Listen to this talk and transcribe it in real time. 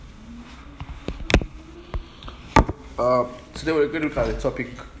Today we're going to look at a topic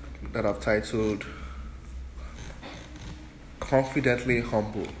that I've titled Confidently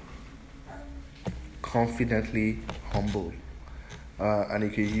Humble. Confidently Humble. And you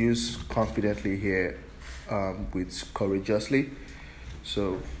can use confidently here with courageously.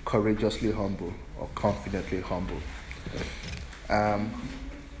 So, courageously humble or confidently humble. And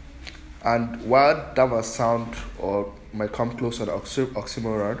while that might sound or might come close to an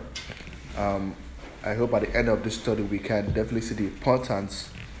oxymoron, I hope at the end of this study we can definitely see the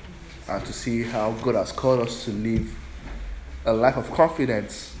importance and to see how God has called us to live a life of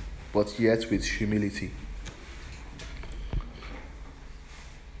confidence, but yet with humility.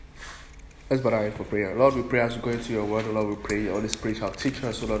 Let's bow down for prayer. Lord, we pray as we go into your word. Lord, we pray your Holy Spirit shall teach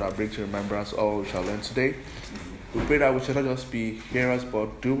us, so Lord, and bring to remembrance all we shall learn today. We pray that we shall not just be hearers,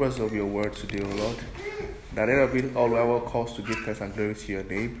 but doers of your word today, O Lord. That end of it, all we will cause to give thanks and glory to your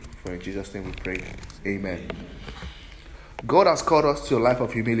name. For in Jesus' name we pray. Amen. God has called us to a life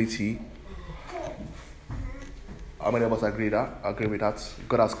of humility. How many of us agree with that?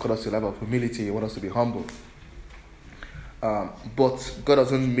 God has called us to a life of humility. He wants us to be humble. But that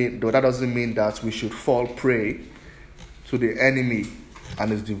doesn't mean that we should fall prey to the enemy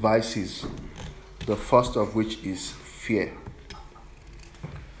and his devices. The first of which is fear.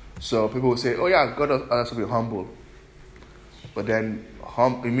 So people will say, "Oh yeah, God has us to be humble," but then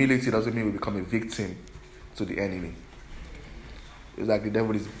humility doesn't mean we become a victim to the enemy. It's like the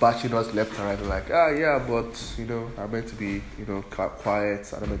devil is bashing us left and right. We're like, but I'm meant to be,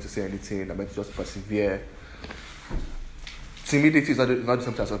 quiet. I'm not meant to say anything. I'm meant to just persevere. Timidity is not the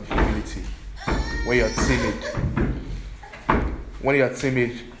same as humility. When you're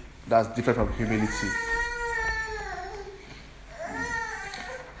timid, that's different from humility.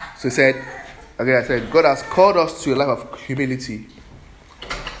 So I said, God has called us to a life of humility,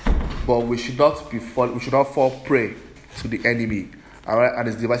 but we should not fall prey to the enemy and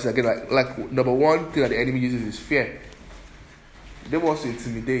his devices. Again, like number one thing that the enemy uses is fear. They want to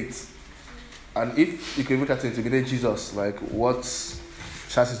intimidate, and if you can even try to intimidate Jesus, like what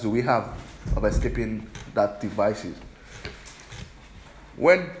chances do we have of escaping that devices?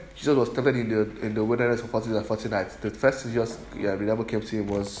 When Jesus was tempted in the wilderness for 40 days and 40 nights, the first thing the devil came to him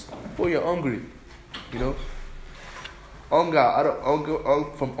was, "Oh, you're hungry."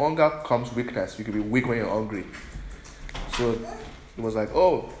 From hunger comes weakness. You can be weak when you're hungry. So it was like,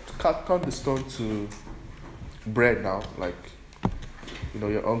 "Oh, turn the stone to bread now." Like,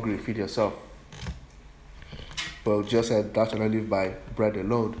 you're hungry, feed yourself. But Jesus said, "Thou shalt not live by bread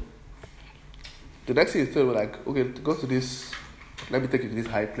alone." The next thing he told was like, "Okay, go to this. Let me take you to this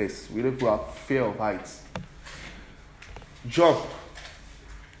high place." We don't have fear of heights. Jump.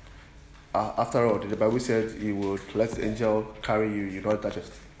 After all, the Bible said he would let the angel carry you. You don't touch your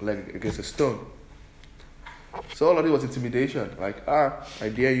leg against a stone. So all of it was intimidation. Like, I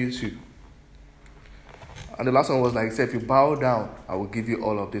dare you to. And the last one was like, he said, "If you bow down, I will give you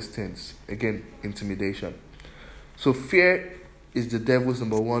all of these things." Again, intimidation. So fear is the devil's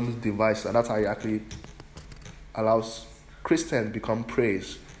number one device, and that's how he actually allows Christians become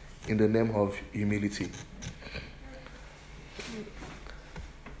praised in the name of humility.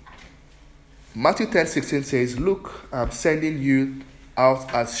 Matthew 10:16 says, "Look, I'm sending you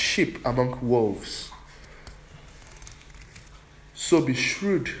out as sheep among wolves. So be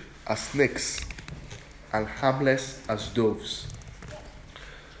shrewd as snakes and harmless as doves."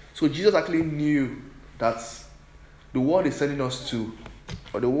 So Jesus actually knew that the world is sending us to,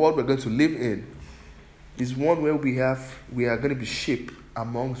 or the world we're going to live in, is one where we are going to be sheep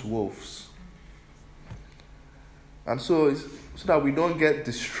amongst wolves. And so that we don't get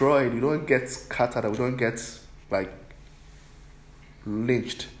destroyed, we don't get scattered, we don't get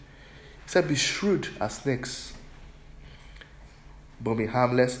lynched. He said, "Be shrewd as snakes, but be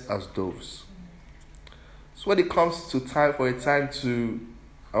harmless as doves." So when it comes to time to,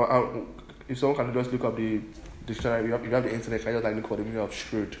 if someone can just look up the dictionary, you have the internet, I just look for the meaning of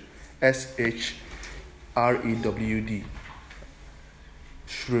shrewd. SHREWD.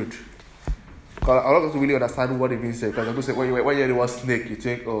 Shrewd. Because I'm not going to really understand what it means. Because people say, when you hear the word snake, you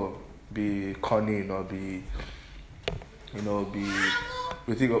think, be cunning or be,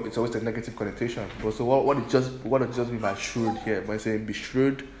 you think it's always a negative connotation. But so what it just mean by shrewd here? By saying be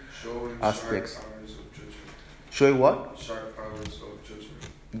shrewd as snakes. Showing what? Sharp powers of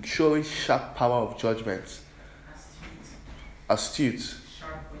judgment. Showing sharp power of judgment. Astute.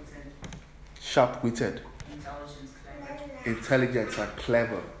 Sharp-witted. Intelligent and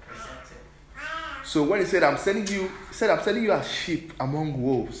clever. So when he said, I'm sending you as sheep among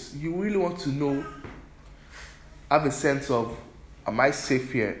wolves, you really want to know, have a sense of, am I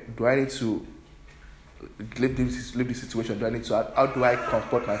safe here? Do I need to leave this situation? Do I need to? How do I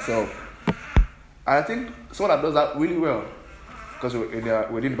comfort myself? And I think someone that does that really well, because we're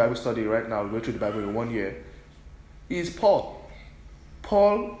in the Bible study right now, we're going through the Bible in 1 year, is Paul.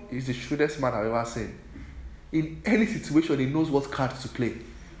 Paul is the shrewdest man I've ever seen. In any situation, he knows what cards to play.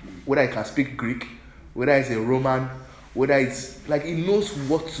 Whether he can speak Greek, whether he's a Roman, whether it's like he knows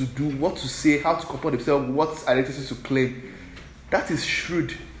what to do, what to say, how to comport himself, what identity to claim. That is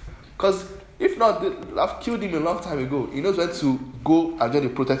shrewd. Because if not, I've killed him a long time ago. He knows when to go and join the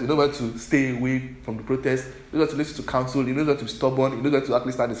protest. He knows when to stay away from the protest. He knows when to listen to counsel. He knows when to be stubborn. He knows when to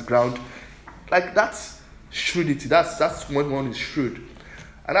actually stand his ground. Like, that's shrewdity. That's when one is shrewd.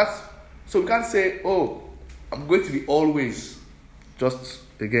 And so we can't say, oh, I'm going to be always just,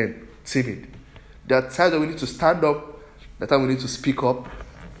 again, timid. There are times that we need to stand up. There are times we need to speak up.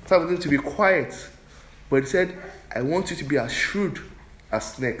 There are times we need to be quiet. But he said, I want you to be as shrewd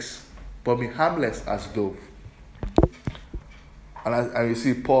as snakes, but be harmless as dove. And you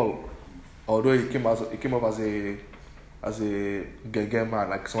see Paul, although he came up as a gay man,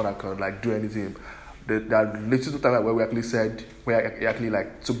 like someone that can like do anything. There are little times where he actually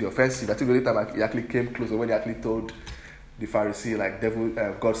like took the offensive. I think the only time like, he actually came closer when he actually told the Pharisee like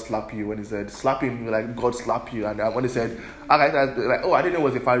God slap you, when he said slap him like God slap you, and when he said I didn't know it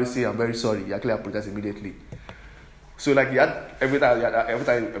was a Pharisee, I'm very sorry, he actually apologized immediately. So like he had every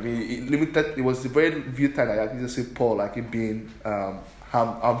time. I mean, it was the very few time I actually just see Paul like him being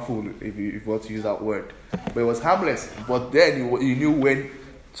harmful, if you want to use that word, but it was harmless. But then he knew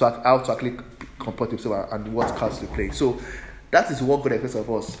how to actually comport himself and what cards to play. So that is what God expects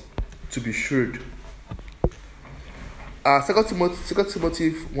of us, to be shrewd. 2 Timothy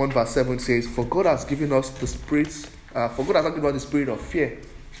 1 verse 7 says, For God has given us the spirit. For God has not given us the spirit of fear,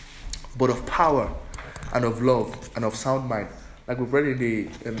 but of power and of love and of sound mind. Like we've read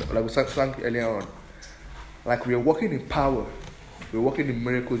like we sang earlier on. Like we are walking in power, we're walking in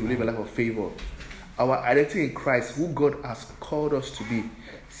miracles, we live a life of favor. Our identity in Christ, who God has called us to be.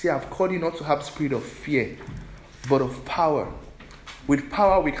 See, I've called you not to have the spirit of fear, but of power. With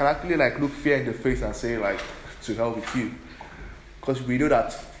power, we can actually like look fear in the face and say like, to hell with you. Because we know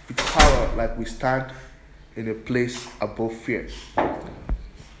that with power, like we stand in a place above fear.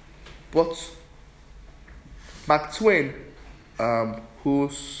 But Mark Twain,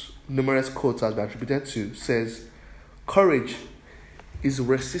 whose numerous quotes has been attributed to, says, courage is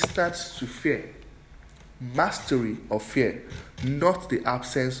resistance to fear, mastery of fear, not the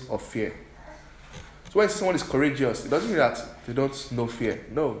absence of fear. So when someone is courageous, it doesn't mean that they don't know fear.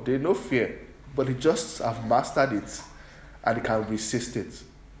 No, they know fear, but they just have mastered it and they can resist it.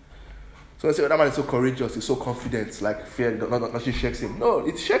 So I say, that man is so courageous, he's so confident, like fear nothing shakes him. No,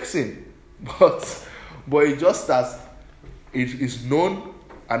 it shakes him. But it just as it is known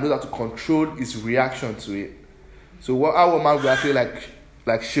and knows how to control his reaction to it. So what our man will actually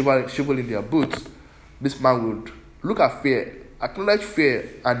like shiver in their boots, this man would look at fear, acknowledge fear,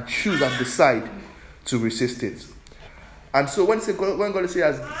 and choose and decide to resist it. And so when God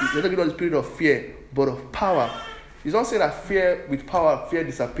says He doesn't give us the spirit of fear, but of power, He's not saying that with power, fear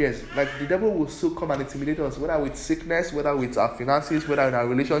disappears. Like the devil will still come and intimidate us, whether with sickness, whether with our finances, whether in our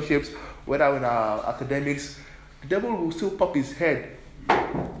relationships, whether in our academics. The devil will still pop his head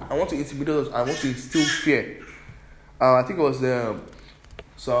and want to intimidate us and want to instill fear. I think it was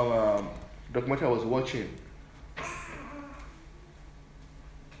some documentary I was watching.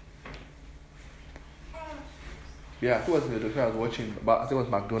 Yeah, I think it was the documentary I was watching, but I think it was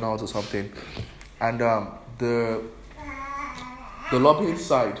McDonald's or something. And the lobbying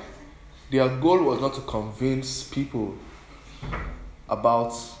side, their goal was not to convince people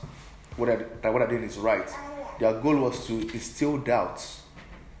about what they're doing is right. Their goal was to instill doubts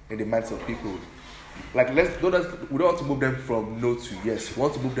in the minds of people. Like we don't want to move them from no to yes. We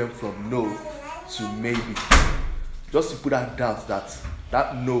want to move them from no to maybe. Just to put that doubt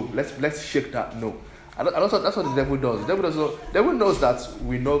that no. Let's shake that no. And also that's what the devil does. The devil knows that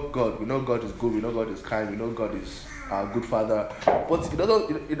we know God. We know God is good. We know God is kind. We know God is our good Father. But it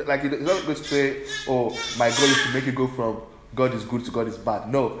doesn't. It's not going to say, "Oh, my goal is to make you go from God is good to God is bad."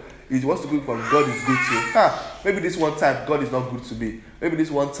 No, it wants to go from God is good to maybe this one time God is not good to me. Maybe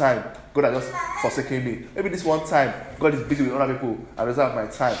this one time God has just forsaken me. Maybe this one time God is busy with other people and doesn't have my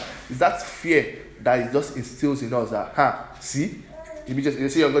time. It's that fear that it just instills in us that see, you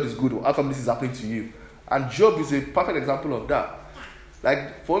say your God is good. How come this is happening to you? And Job is a perfect example of that.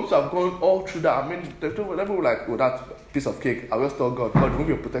 Like, for him to have gone all through that, I mean, the people like, that piece of cake, I'll just tell God, remove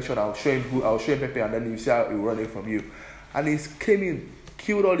your protection, I'll show him Pepe, and then you see how he will run away from you. And he came in,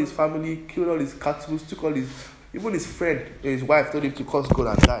 killed all his family, killed all his cattle, took all even his friend, his wife told him to curse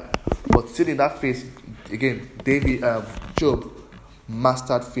God and die. But still in that face, again, Job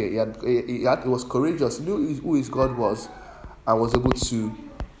mastered fear. He was courageous. He knew who his God was, and was able to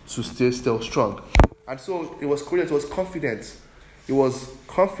stay still strong. And so he was courageous. He was confident. He was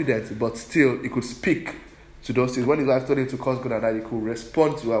confident, but still he could speak to those things. When his wife told him to curse God and that, he could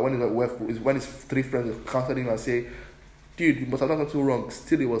respond to her. When his three friends counseled him and say, "Dude, you must have done something wrong,"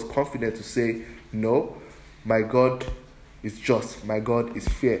 still he was confident to say, "No, my God is just. My God is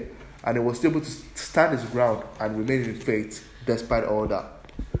fair." And he was able to stand his ground and remain in faith despite all that.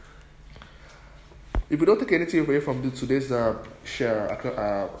 If you don't take anything away from today's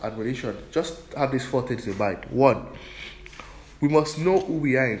admonition, just have these 4 things in mind. 1, we must know who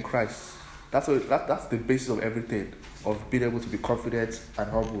we are in Christ. That's the basis of everything, of being able to be confident and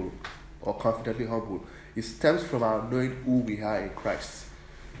humble, or confidently humble. It stems from our knowing who we are in Christ.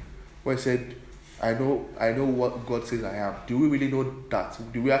 When he said, I know what God says I am. Do we really know that?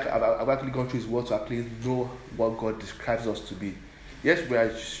 Have we actually gone through his word to actually know what God describes us to be? Yes, we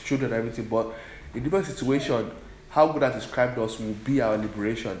are children and everything, but in different situations, how God has described us will be our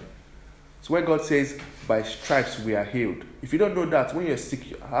liberation. So when God says, by stripes we are healed, if you don't know that, when you're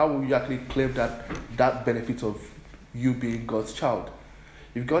sick, how will you actually claim that benefit of you being God's child?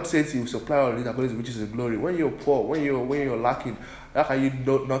 If God says he will supply all needs according to riches and glory, when you're poor, when you're lacking, how can you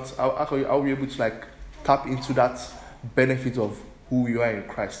how are you able to tap into that benefit of who you are in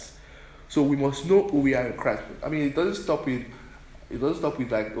Christ? So we must know who we are in Christ. I mean, it doesn't stop with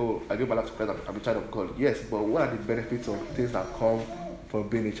oh, I give my life to Christ, I'm a child of God. Yes, but what are the benefits of things that come from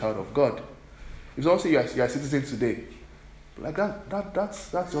being a child of God? If someone say you are a citizen today,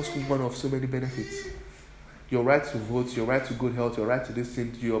 that's just one of so many benefits. Your right to vote, your right to good health, your right to this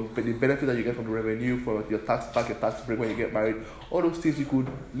thing, the benefit that you get from the revenue, for your tax break when you get married, all those things you could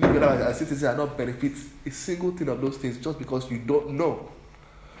live your life as a citizen and not benefit a single thing of those things just because you don't know.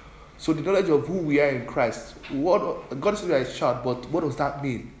 So the knowledge of who we are in Christ, God says we are his child, but what does that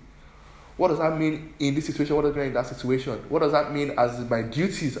mean? What does that mean in this situation? What does that mean in that situation? What does that mean as my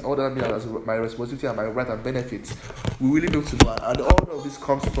duties? What does that mean as my responsibility and my right and benefits? We really need to know. And all of this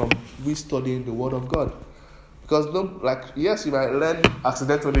comes from we studying the Word of God. Because yes, you might learn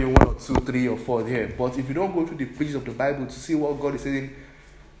accidentally 1 or 2, 3 or 4 here, but if you don't go through the pages of the Bible to see what God is saying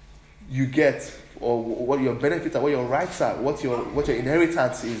you get, or what your benefits are, what your rights are, what your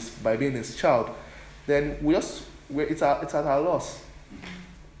inheritance is by being his child, then it's at our loss.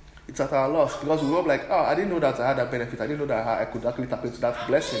 It's at our loss, because we're like, I didn't know that I had that benefit. I didn't know that I could actually tap into that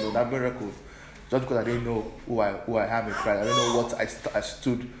blessing or that miracle, just because I didn't know who I am in Christ. I didn't know what I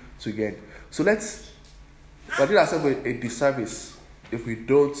stood to gain. So we're doing ourselves a disservice if we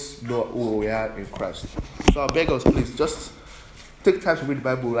don't know who we are in Christ. So I beg us, please, just take time to read the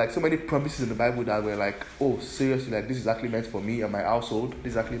Bible. So many promises in the Bible that we're oh, seriously, this is actually meant for me and my household.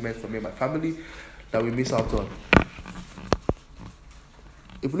 This is actually meant for me and my family, that we miss out on.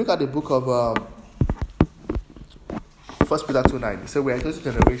 If we look at the book of 1 Peter 2:9, it says, we are a chosen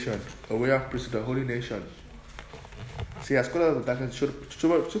generation, a royal priesthood, a holy nation. See, as called out of darkness, show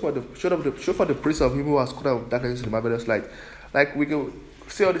for the priest of him who has called out of darkness into the marvelous light. We can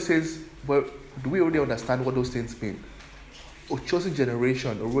say all these things, but do we already understand what those things mean? A chosen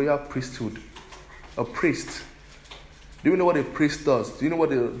generation, a royal priesthood, a priest. Do you know what a priest does? Do you know what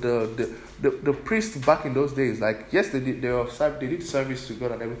the priest back in those days, yes, they did service to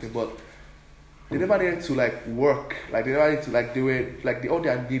God and everything, but they never needed to work. They never needed to all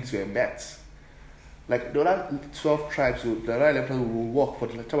their needs were met. The other 12 tribes, the other 11 tribes will work for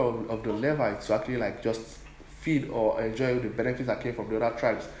the tribe of the Levites to actually just feed or enjoy the benefits that came from the other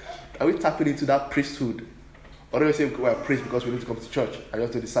tribes. Are we tapping into that priesthood? Or do we say we're a priest because we need to come to church and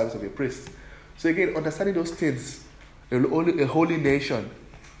just do the service of a priest? So again, understanding those things, a holy nation,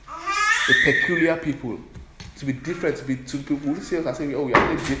 a peculiar people, to be different, to people who see us and say, oh, you're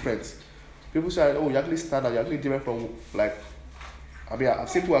actually different. People say, oh, you're actually stand out, you're actually different from I've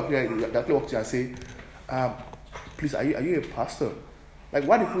seen people actually walk to you and say, please, are you a pastor?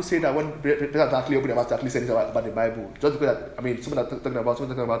 Why do people say that when people actually open their mouth to actually say this about the Bible? Just because someone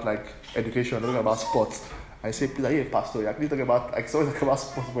talking about education, talking about sports. I say, please, are you a pastor? You're actually talking about someone talking about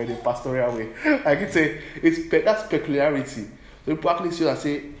sports, but in a pastoral way. I can say that's peculiarity. So people actually see and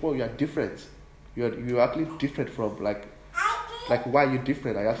say, oh, you are different. You're actually different from why are you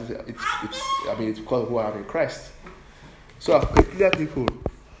different? I actually say it's because of who I am in Christ. So peculiar people.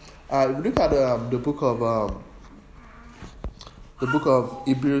 If you look at the book of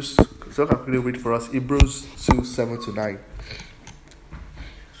Hebrews, so I can quickly read for us Hebrews 2:7-9.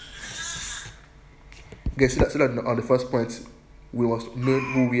 Okay, see that on the first point, we must know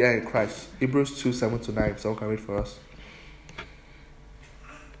who we are in Christ. Hebrews 2:7-9. Someone can read for us.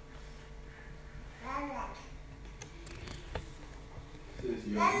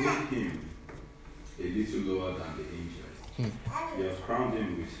 You have made him a little lower than the angels. You have crowned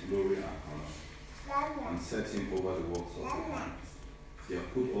him with glory and honor, and set him over the works of your hands. You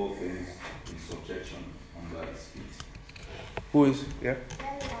have put all things in subjection under his feet. Who is, yeah?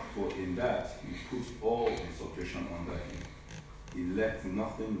 For in that you put all in subjection under him. He left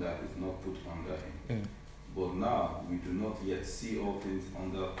nothing that is not put under him. But now we do not yet see all things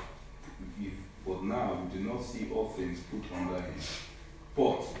under. But now we do not see all things put under him.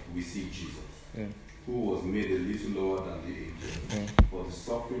 But we see Jesus, who was made a little lower than the angels, for the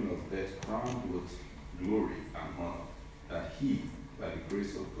suffering of death, crowned with glory and honor, that he, by the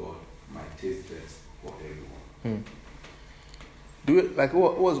grace of God, might taste death for everyone. Do it like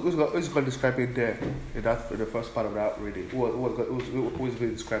who's God describing there in the first part of that reading? Who is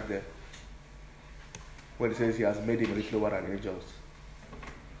being described there? When it says he has made him a little lower than angels.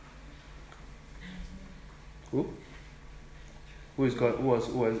 Who? Who is God? Who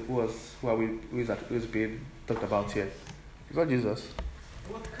is being talked about here? It's not Jesus.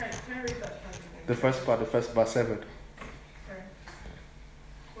 What kind? Can I read that? The first part, the first verse 7. Okay.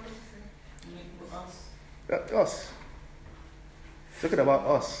 What does it say? Us. Talking about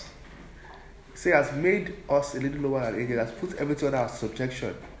us. Say has made us a little lower than angels, has put everything under our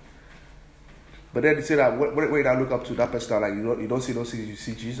subjection. But then they say that when you now look up to that person, like you don't see you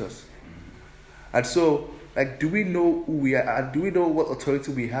see Jesus. And so, like, do we know who we are? And do we know what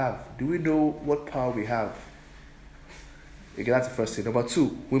authority we have? Do we know what power we have? Again, that's the first thing. Number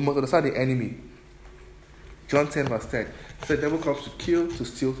 2, we must understand the enemy. John 10 verse 10. It said the devil comes to kill, to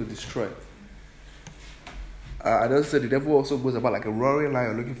steal, to destroy. I also said the devil also goes about like a roaring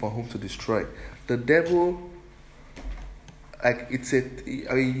lion looking for whom to destroy. The devil, like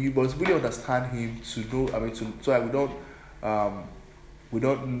you must really understand him to know. So that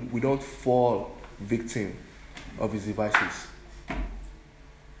we don't fall victim of his devices.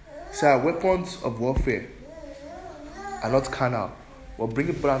 So our weapons of warfare are not carnal, but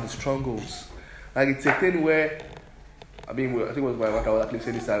bringing down the strongholds. Like it's a thing where, I think it was my wife I was actually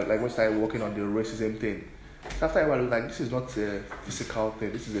saying this, like when I started working on the racism thing. So after a while, I was like, this is not a physical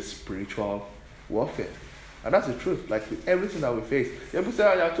thing, this is a spiritual warfare. And that's the truth. Like with everything that we face, people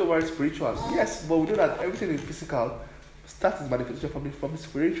say, you're too very spiritual. Yes, but we know that everything is physical starts its manifestation from the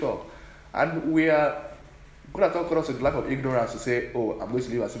spiritual. And we are going to talk us in the life of ignorance to say, oh, I'm going to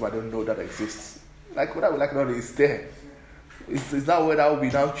live as if I don't know that exists. Like what I would like to know is there. Is that where that we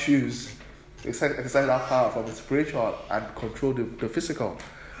now choose to exercise that power from the spiritual and control the physical?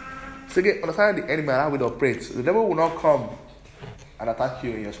 So again, understanding the enemy and how it operates. The devil will not come and attack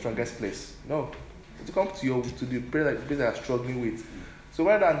you in your strongest place. No. It will come to the place that you are struggling with. So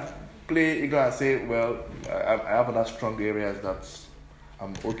rather than play ignorant and say, well, I have other strong areas that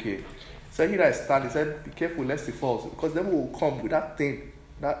I'm okay. So he that stand, he said, be careful lest he falls. Because the devil will come with that thing,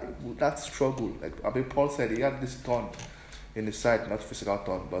 that struggle. Like Paul said, he had this thorn in his side, not physical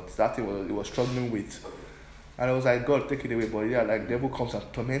thorn, but that thing he was struggling with. And I was like, God, take it away. But yeah, like the devil comes and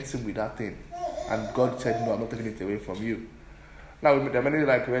torments him with that thing. And God said, no, I'm not taking it away from you. Now, there are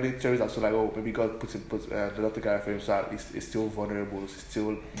many theories that say, like, oh, maybe God puts the not the guy for himself, he's still vulnerable, he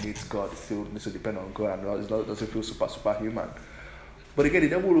still needs God, he still needs to depend on God, and doesn't feel superhuman. But again, the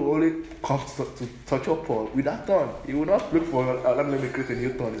devil will only come to touch up Paul with that thorn. He will not look for, let me create a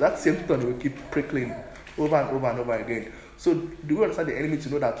new thorn. That same thorn will keep prickling over and over and over again. So do we understand the enemy to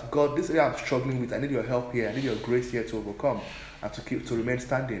know that God, this area I'm struggling with, I need your help here, I need your grace here to overcome and to remain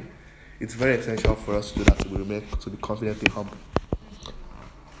standing. It's very essential for us to do that, to be confidently humble.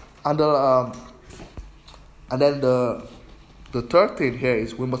 And then the third thing here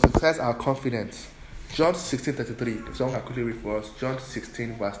is we must exercise our confidence. John 16:33. If someone can quickly read for us. John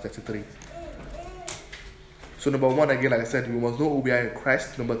 16 verse 33. So number 1, again, like I said, we must know who we are in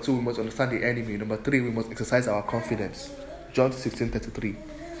Christ. Number 2, we must understand the enemy. Number 3, we must exercise our confidence. John 16:33.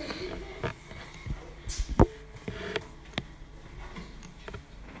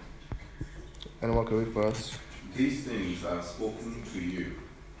 Anyone can read for us? These things are spoken to you,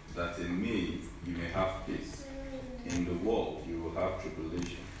 that in me you may have peace. In the world you will have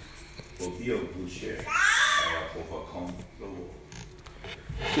tribulation. But be of good cheer. I have overcome the world.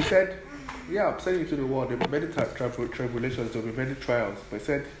 He said, yeah, I'm sending you to the world. There will be many tribulations, there will be many trials. But he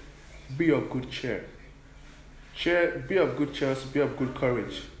said, be of good cheer. Be of good cheer, be of good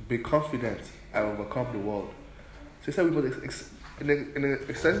courage. Be confident, I will overcome the world. So he said we must, in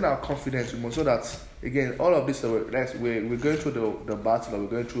exercising our confidence, we must know that, again, all of this, we're going through the battle, we're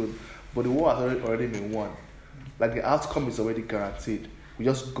going through, but the war has already been won. Like the outcome is already guaranteed. We're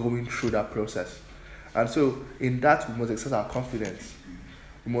just going through that process. And so in that, we must exercise our confidence.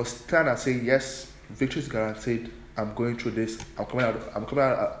 We must stand and say, yes, victory is guaranteed. I'm going through this. I'm coming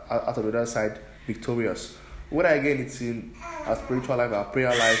out of the other side victorious. Whether again it's in our spiritual life, our prayer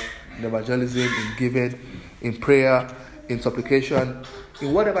life, in evangelism, in giving, in prayer, in supplication,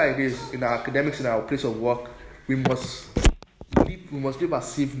 in whatever it is, in our academics, in our place of work, we must live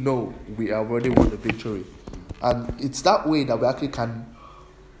as if we have already won the victory. And it's that way that we actually can,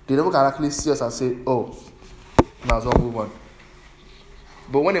 the devil can actually see us and say, oh, now it's all move on.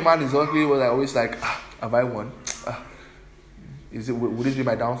 But when a man is ugly, always like, have I won? Would this be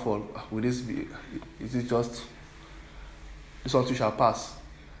my downfall? Is it just, this one too shall pass?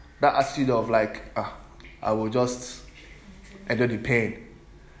 That attitude of like, I will just endure the pain.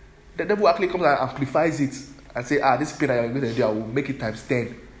 The devil actually comes and amplifies it and say, this pain that you're going to do, I will make it times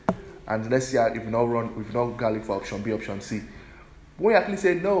 10. And let's see if you not go for option B, option C. When you actually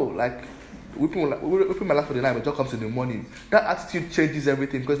say no, like, we put my life for the night, but joy comes in the morning. That attitude changes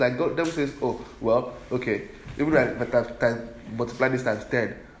everything, because like God, devil says, oh, well, okay, even like multiply this times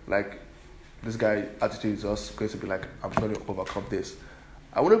 10, like this guy attitude is just going to be like, I'm going to overcome this.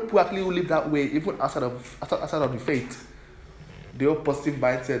 I want to actually live that way, even outside of the faith. The whole positive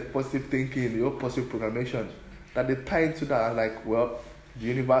mindset, positive thinking, the whole positive programmation, that they tie into that and like, well, the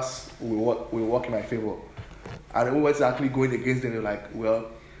universe will work in my favor. And everyone's actually going against them, they're like,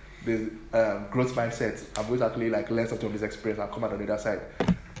 well, the growth mindset, I'm going to actually like learn something from this experience and come out on the other side.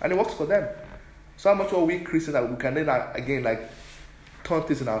 And it works for them. So much are we Christians that we can then again like turn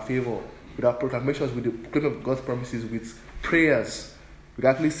things in our favor with our proclamations, with the proclaiming of God's promises, with prayers. We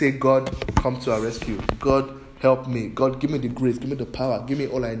can actually say, God, come to our rescue. God, help me. God, give me the grace, give me the power, give me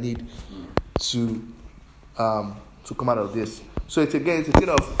all I need to come out of this. So it's a thing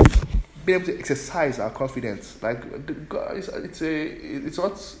of being able to exercise our confidence. Like it's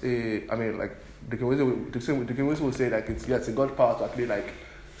not a, I mean, like the Kewezi will say like it's a God power to actually like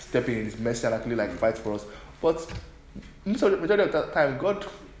step in His mercy and actually like fight for us. But majority of that time, God,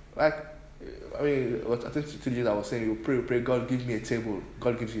 like, I mean, I think 2 years I was saying, you pray, God give me a table.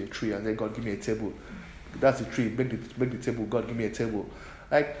 God gives you a tree, and then God give me a table. That's the tree. Make the table. God give me a table.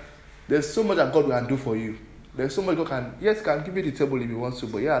 Like, there's so much that God can do for you. There's so much God can give you the table if He wants to,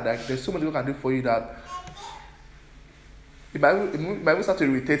 but yeah, like there's so much God can do for you that it might start to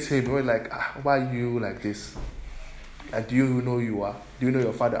irritate Him. You're like, why are you like this? And do you know who you are? Do you know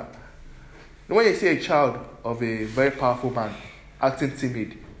your father? And when you see a child of a very powerful man acting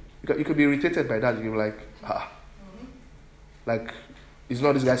timid, you could be irritated by that. You're like, like, it's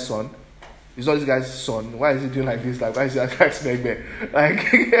not this guy's son. It's not this guy's son. Why is he doing like this? Like, why is he like me?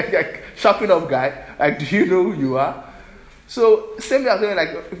 Like, sharpen up guy. Like, do you know who you are? So, same thing as saying,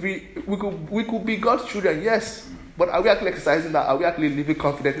 like, we could be God's children, yes. But are we actually exercising that? Are we actually living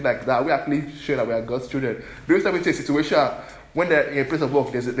confidently like that? Are we actually showing that we are God's children? Do you step into a situation when they're in a place of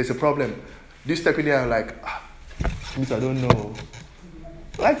work, there's a problem? Do you step in there and like, I don't know.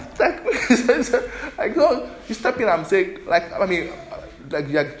 Like, no, you step in and say, like, I mean,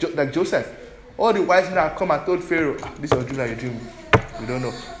 like Joseph. All the wise men have come and told Pharaoh, this is your dream that you dream. We don't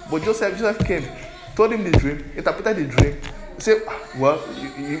know. But Joseph came, told him the dream, interpreted the dream. He said, well,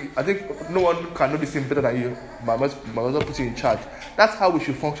 I think no one can know this thing better than you. I must put you in charge. That's how we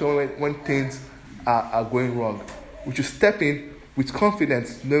should function when things are going wrong. We should step in with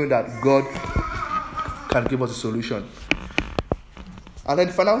confidence, knowing that God can give us a solution. And then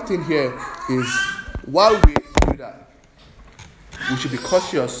the final thing here is, while we do that, we should be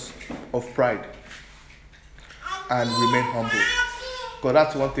cautious of pride and remain humble. Because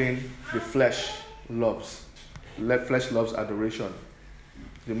that's one thing the flesh loves. Flesh loves adoration.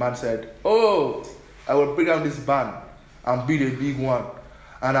 The man said, oh, I will bring down this barn and build a big one,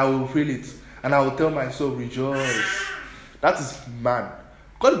 and I will fill it, and I will tell my soul, rejoice. That is man.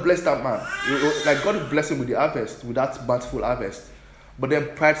 God bless that man. Like, God bless him with the harvest, with that bountiful harvest. But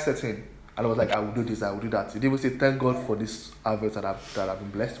then pride set in, and I was like, I will do this, I will do that. He didn't say, thank God for this harvest that I've been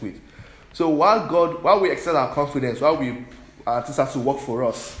blessed with. So while we exercise our confidence, while things have to work for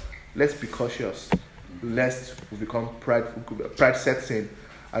us, let's be cautious, lest we become prideful. Pride sets in,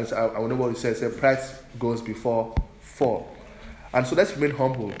 and I know what it says. Pride goes before fall. And so let's remain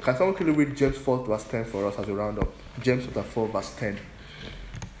humble. Can someone quickly read James 4 verse 10 for us as we round up? James chapter 4 verse 10.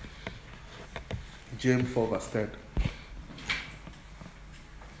 James 4 verse 10.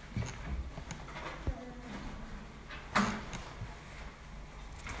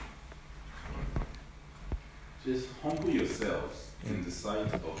 Just humble yourselves in the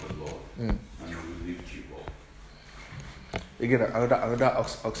sight of the Lord, and He will lift you up. Again, another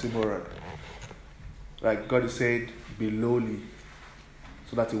oxymoron. Like God is saying, be lowly,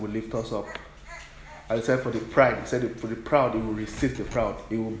 so that He will lift us up. And He said for the pride, He said for the proud, He will resist the proud.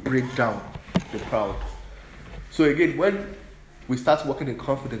 He will break down the proud. So again, when we start working in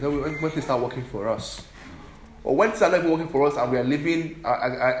confidence, when things start working for us, or when things are not working for us and we are living,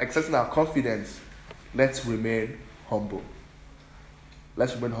 exercising our confidence, let's remain humble.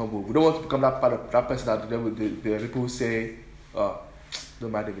 Let's remain humble. We don't want to become that part of that person that the people say,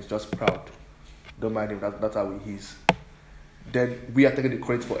 don't mind him, he's just proud. Don't mind him, that's how he is. Then we are taking the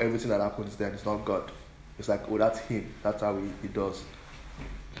credit for everything that happens then. It's not God. It's like, oh, that's him. That's how he does.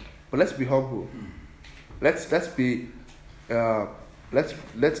 But let's be humble. Let's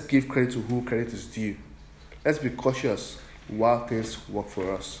give credit to who credit is due. Let's be cautious while things work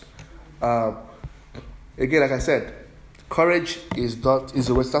for us. Again, like I said, courage is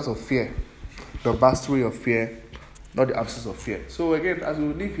a resistance of fear, the mastery of fear, not the absence of fear. So again, as we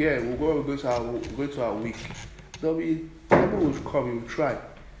live here, we'll go to our week. There'll be people will come, you will try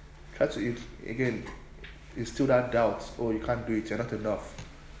to again instill that doubt. Oh, you can't do it. You're not enough.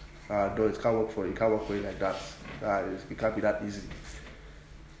 No, it can't work for you. It can't work for you like that. It can't be that easy.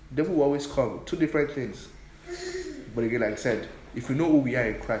 The devil will always come. Two different things. But again, like I said, if we know who we are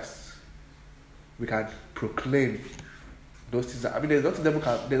in Christ, we can proclaim those things. I mean, there's nothing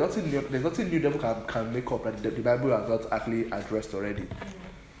new devil can make up that the Bible has not actually addressed already.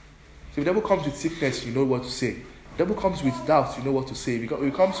 So if the devil comes with sickness, you know what to say. The devil comes with doubt, you know what to say. If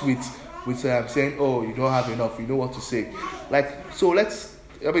it comes with saying, oh, you don't have enough, you know what to say. That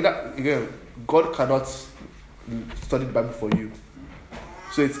again, God cannot study the Bible for you.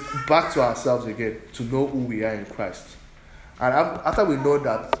 So it's back to ourselves again to know who we are in Christ. And after we know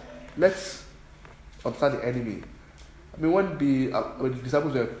that, let's understand the enemy. I mean, when the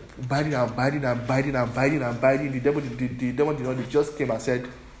disciples were biting, the devil did not. He just came and said,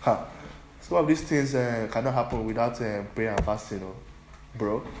 some of these things cannot happen without prayer and fasting,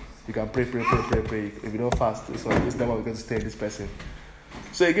 bro. You can pray. If you don't fast, so this devil is going to stay in this person.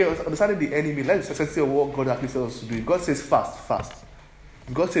 So again, understanding the enemy, let's see what God actually tells us to do. If God says fast.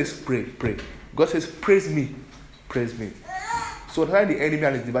 If God says pray. God says praise me. So understanding the enemy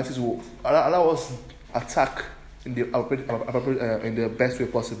and his devices will allow us attack in the best way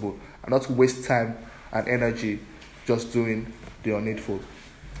possible and not waste time and energy just doing the unneedful.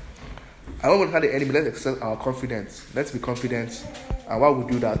 And when we understand the enemy, let's exercise our confidence. Let's be confident. And while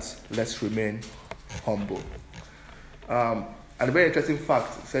we do that, let's remain humble. And a very interesting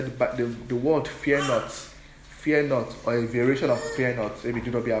fact said the word fear not, or a variation of fear not, maybe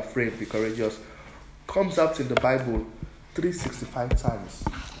do not be afraid, be courageous, comes out in the Bible 365 times.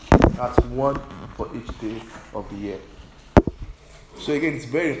 That's one for each day of the year. So again, it's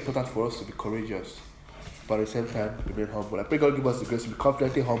very important for us to be courageous, but at the same time, remain humble. I pray God give us the grace to be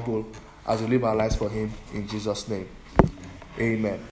confidently humble as we live our lives for Him in Jesus' name. Amen.